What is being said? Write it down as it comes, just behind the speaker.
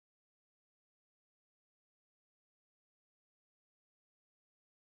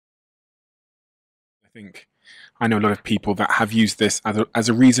think I know a lot of people that have used this as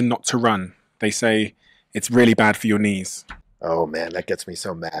a reason not to run. They say it's really bad for your knees. Oh man, that gets me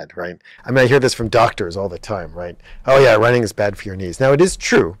so mad, right? I mean, I hear this from doctors all the time, right? Oh yeah, running is bad for your knees. Now, it is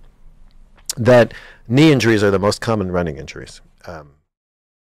true that knee injuries are the most common running injuries.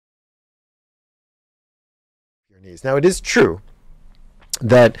 Now, it is true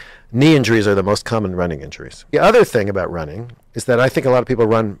that knee injuries are the most common running injuries. The other thing about running is that I think a lot of people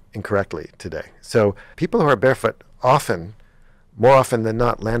run incorrectly today. So people who are barefoot often, more often than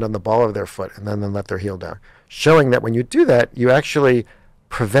not, land on the ball of their foot and then let their heel down, showing that when you do that, you actually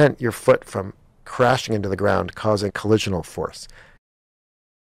prevent your foot from crashing into the ground, causing collisional force.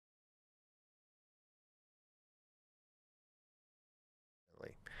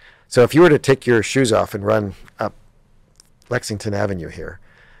 So if you were to take your shoes off and run up Lexington Avenue here,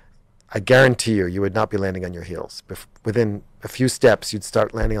 I guarantee you would not be landing on your heels. Within a few steps, you'd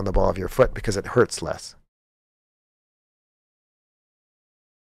start landing on the ball of your foot because it hurts less.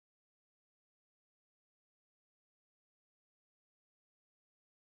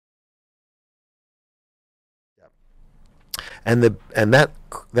 And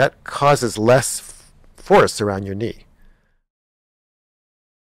that causes less force around your knee.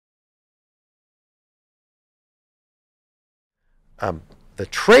 The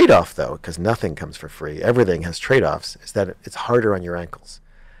trade-off, though, because nothing comes for free, everything has trade-offs, is that it's harder on your ankles.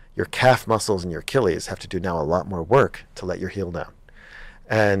 Your calf muscles and your Achilles have to do now a lot more work to let your heel down.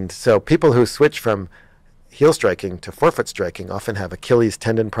 And so people who switch from heel striking to forefoot striking often have Achilles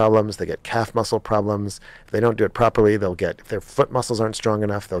tendon problems, they get calf muscle problems. If they don't do it properly, if their foot muscles aren't strong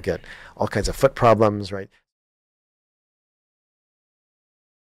enough, they'll get all kinds of foot problems, right?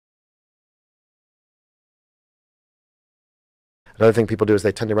 Another thing people do is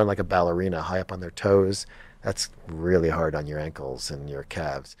they tend to run like a ballerina, high up on their toes. That's really hard on your ankles and your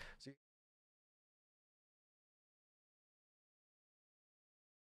calves.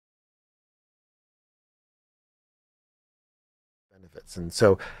 Benefits.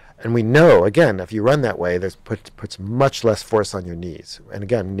 And we know, again, if you run that way, there's puts much less force on your knees. And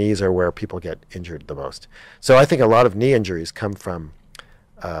again, knees are where people get injured the most. So I think a lot of knee injuries come from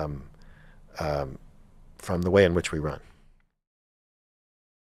the way in which we run.